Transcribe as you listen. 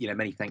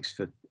many thanks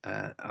for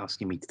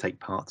asking me to take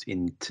part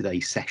in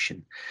today's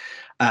session.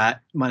 My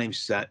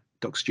name's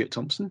Dr. Stuart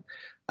Thompson.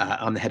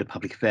 I'm the head of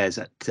public affairs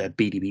at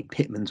BDB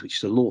Pitmans, which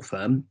is a law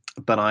firm,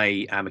 but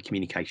I am a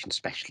communication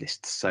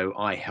specialist. So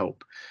I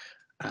help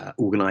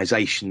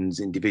organisations,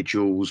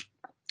 individuals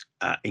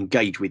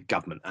engage with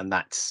government, and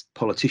that's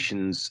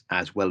politicians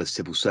as well as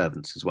civil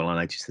servants as well. I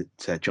noticed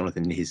that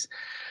Jonathan, in his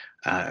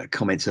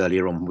comments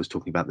earlier on, was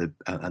talking about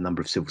a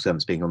number of civil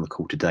servants being on the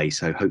call today.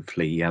 So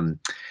hopefully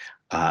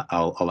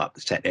I'll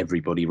upset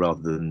everybody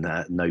rather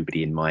than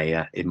nobody in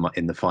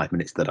the 5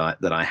 minutes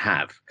that I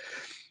have.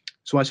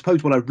 So I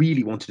suppose what I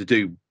really wanted to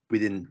do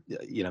within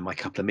my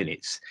couple of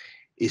minutes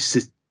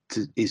is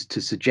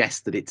to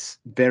suggest that it's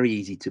very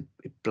easy to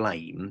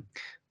blame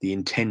the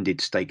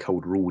intended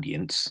stakeholder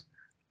audience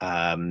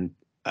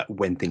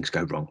when things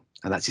go wrong,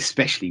 and that's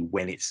especially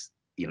when it's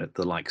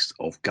the likes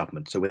of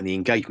government. So when the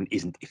engagement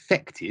isn't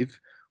effective,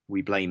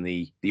 we blame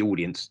the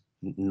audience,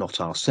 not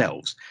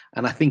ourselves.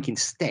 And I think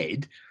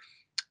instead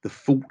the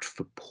fault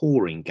for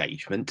poor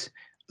engagement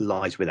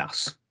lies with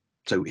us.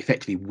 So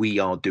effectively we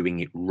are doing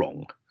it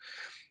wrong.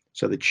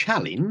 So the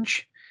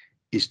challenge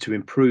is to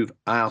improve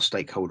our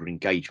stakeholder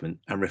engagement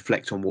and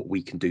reflect on what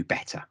we can do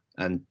better.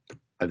 And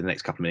over the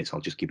next couple of minutes,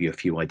 I'll just give you a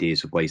few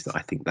ideas of ways that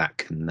I think that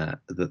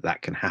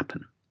can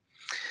happen.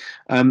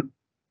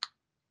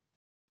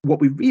 What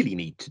we really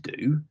need to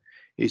do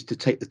is to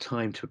take the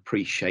time to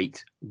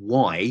appreciate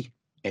why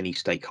any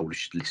stakeholder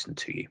should listen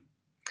to you.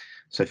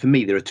 So for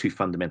me, there are two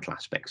fundamental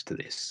aspects to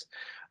this: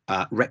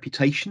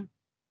 reputation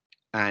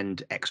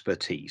and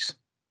expertise.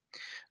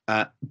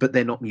 But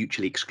they're not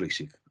mutually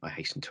exclusive, I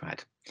hasten to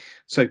add.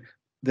 So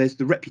there's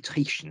the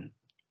reputation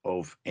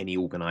of any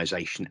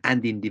organisation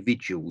and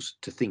individuals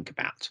to think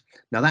about.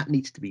 Now that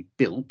needs to be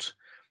built,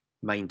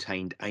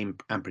 maintained and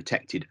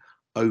protected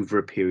over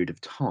a period of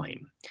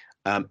time,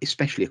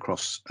 especially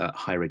across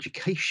higher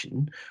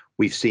education.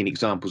 We've seen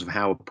examples of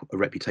how a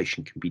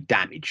reputation can be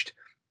damaged,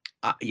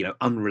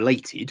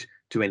 unrelated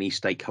to any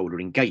stakeholder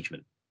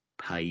engagement: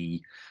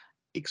 pay,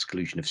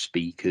 exclusion of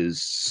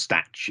speakers,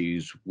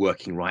 statues,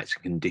 working rights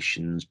and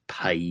conditions,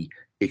 pay,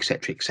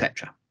 etc.,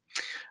 etc.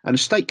 And a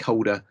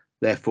stakeholder,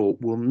 therefore,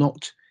 will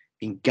not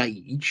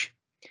engage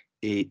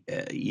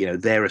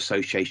their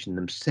association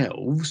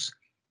themselves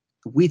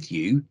with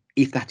you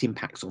if that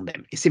impacts on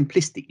them.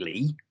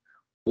 Simplistically,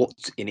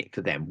 what's in it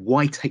for them?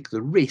 Why take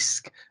the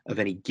risk of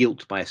any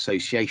guilt by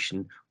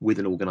association with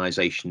an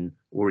organisation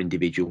or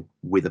individual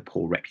with a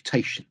poor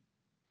reputation?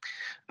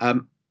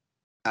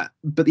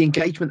 But the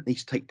engagement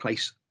needs to take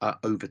place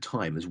over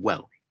time as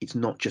well. It's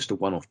not just a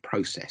one-off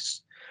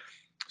process.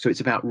 So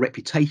it's about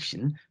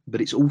reputation, but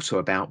it's also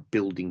about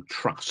building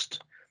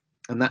trust.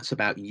 And that's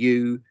about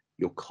you,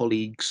 your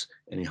colleagues,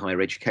 and in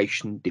higher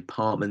education,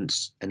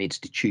 departments and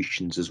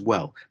institutions as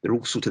well. They're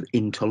all sort of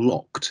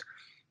interlocked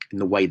in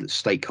the way that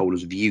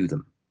stakeholders view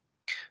them.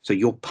 So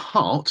you're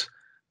part,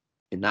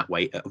 in that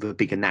way, of a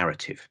bigger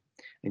narrative.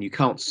 And you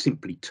can't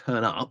simply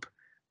turn up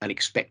and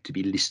expect to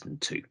be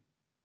listened to.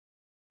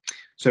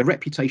 So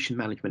reputation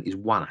management is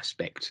one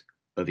aspect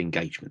of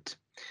engagement.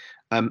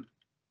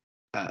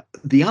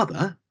 The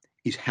other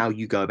is how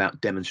you go about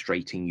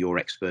demonstrating your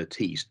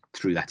expertise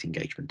through that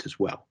engagement as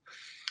well.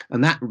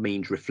 And that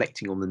means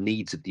reflecting on the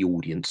needs of the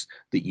audience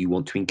that you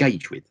want to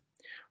engage with,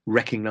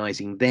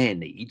 recognising their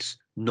needs,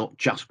 not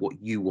just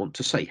what you want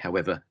to say,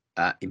 however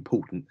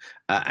important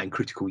and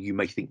critical you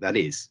may think that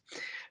is.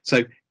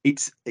 So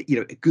it's, a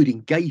good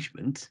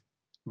engagement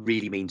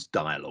really means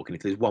dialogue. And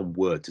if there's one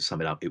word to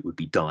sum it up, it would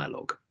be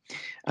dialogue.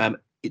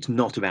 It's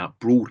not about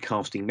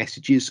broadcasting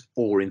messages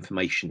or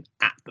information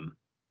at them.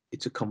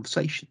 It's a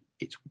conversation.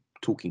 It's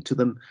talking to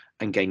them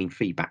and gaining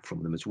feedback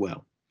from them as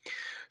well.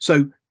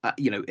 So,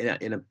 in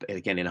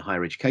a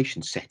higher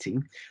education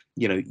setting,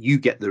 you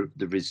get the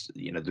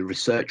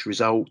research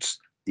results,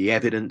 the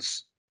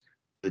evidence,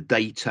 the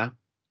data.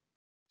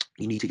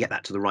 You need to get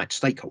that to the right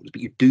stakeholders,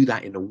 but you do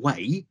that in a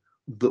way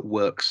that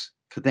works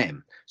for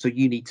them. So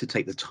you need to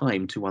take the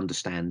time to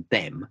understand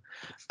them,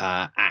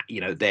 their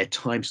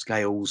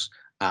timescales,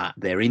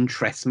 their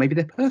interests, maybe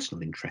their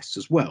personal interests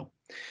as well,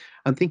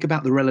 and think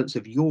about the relevance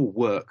of your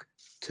work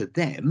to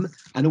them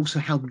and also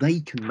how they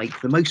can make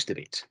the most of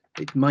it.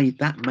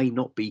 That may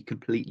not be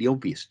completely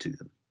obvious to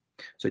them.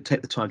 So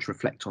take the time to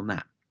reflect on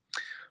that.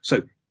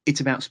 So it's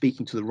about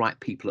speaking to the right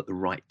people at the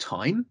right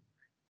time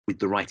with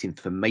the right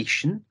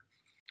information,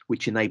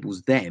 which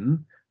enables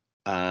them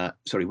and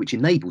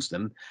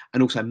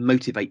also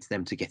motivates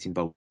them to get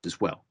involved as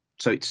well.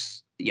 So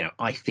it's,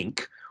 I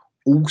think,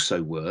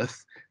 also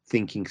worth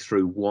thinking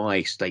through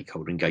why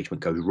stakeholder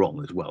engagement goes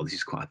wrong as well. This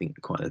is quite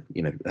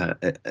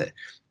a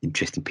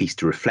interesting piece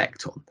to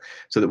reflect on,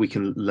 so that we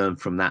can learn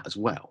from that as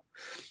well.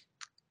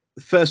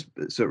 The first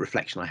sort of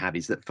reflection I have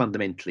is that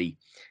fundamentally,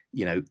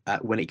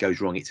 when it goes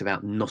wrong, it's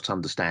about not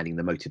understanding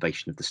the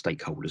motivation of the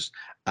stakeholders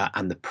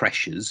and the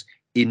pressures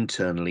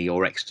internally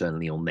or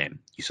externally on them.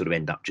 You sort of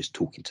end up just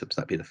talking to them.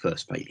 So that'd be the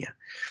first failure.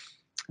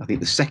 I think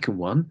the second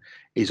one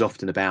is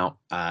often about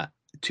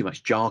too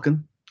much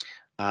jargon.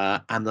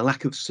 and the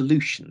lack of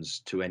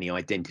solutions to any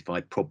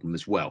identified problem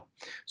as well.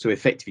 So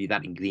effectively,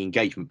 that the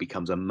engagement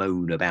becomes a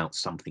moan about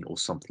something or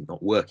something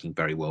not working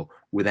very well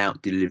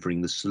without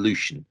delivering the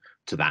solution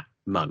to that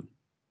moan.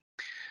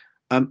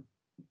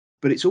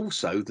 But it's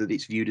also that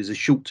it's viewed as a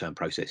short-term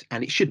process,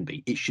 and it shouldn't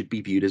be. It should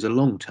be viewed as a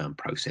long-term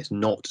process,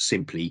 not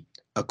simply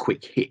a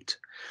quick hit.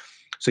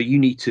 So you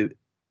need to,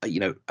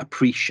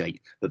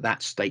 appreciate that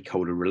that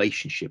stakeholder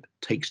relationship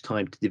takes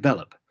time to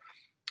develop,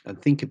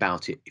 and think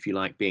about it, if you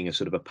like, being a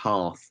sort of a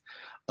path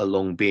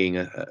along being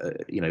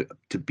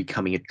to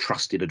becoming a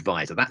trusted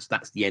advisor.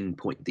 That's the end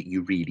point that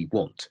you really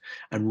want,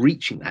 and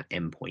reaching that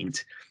end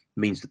point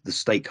means that the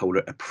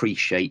stakeholder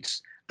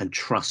appreciates and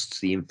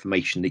trusts the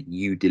information that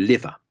you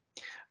deliver,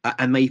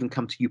 and may even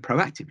come to you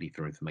proactively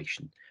for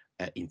information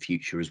in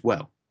future as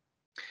well.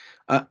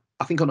 I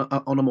think on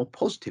a more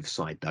positive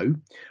side, though,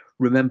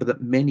 remember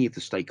that many of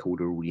the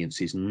stakeholder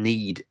audiences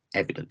need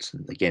evidence.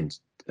 And again,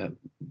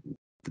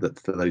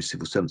 for those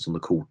civil servants on the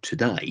call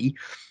today,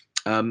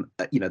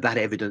 that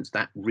evidence,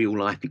 that real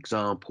life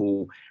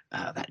example,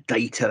 that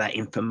data, that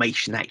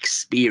information, that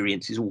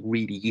experience is all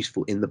really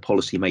useful in the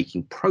policy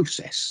making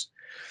process.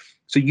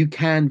 So you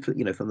can,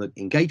 from the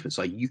engagement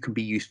side, you can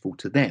be useful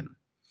to them.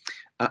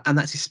 And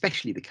that's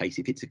especially the case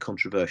if it's a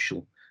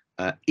controversial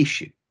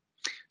issue.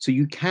 So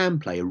you can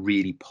play a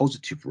really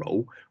positive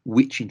role,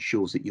 which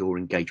ensures that your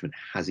engagement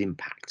has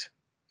impact.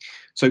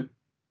 So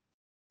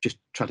just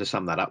trying to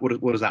sum that up,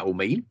 what does that all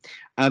mean?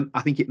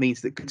 I think it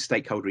means that good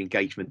stakeholder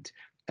engagement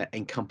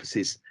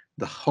encompasses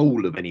the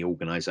whole of any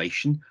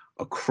organisation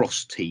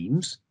across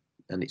teams,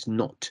 and it's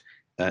not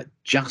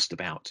just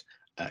about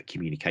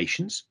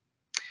communications.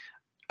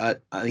 I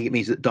think it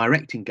means that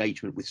direct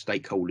engagement with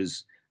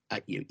stakeholders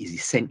is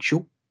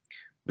essential,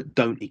 but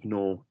don't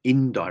ignore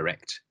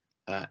indirect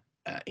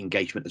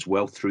engagement as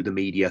well, through the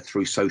media,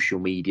 through social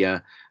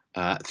media,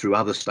 through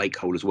other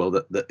stakeholders as well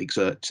that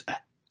exert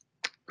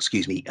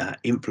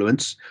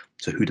influence.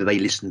 So who do they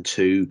listen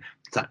to?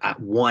 That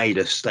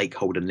wider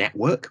stakeholder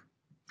network.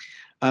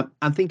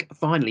 I think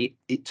finally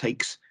it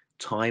takes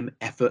time,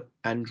 effort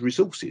and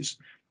resources,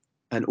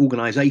 and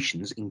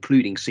organisations,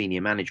 including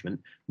senior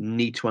management,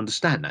 need to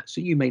understand that.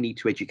 So you may need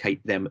to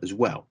educate them as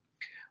well.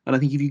 And I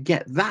think if you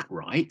get that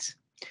right,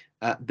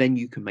 then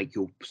you can make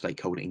your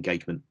stakeholder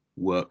engagement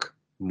work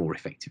more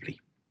effectively.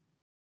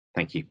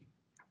 Thank you.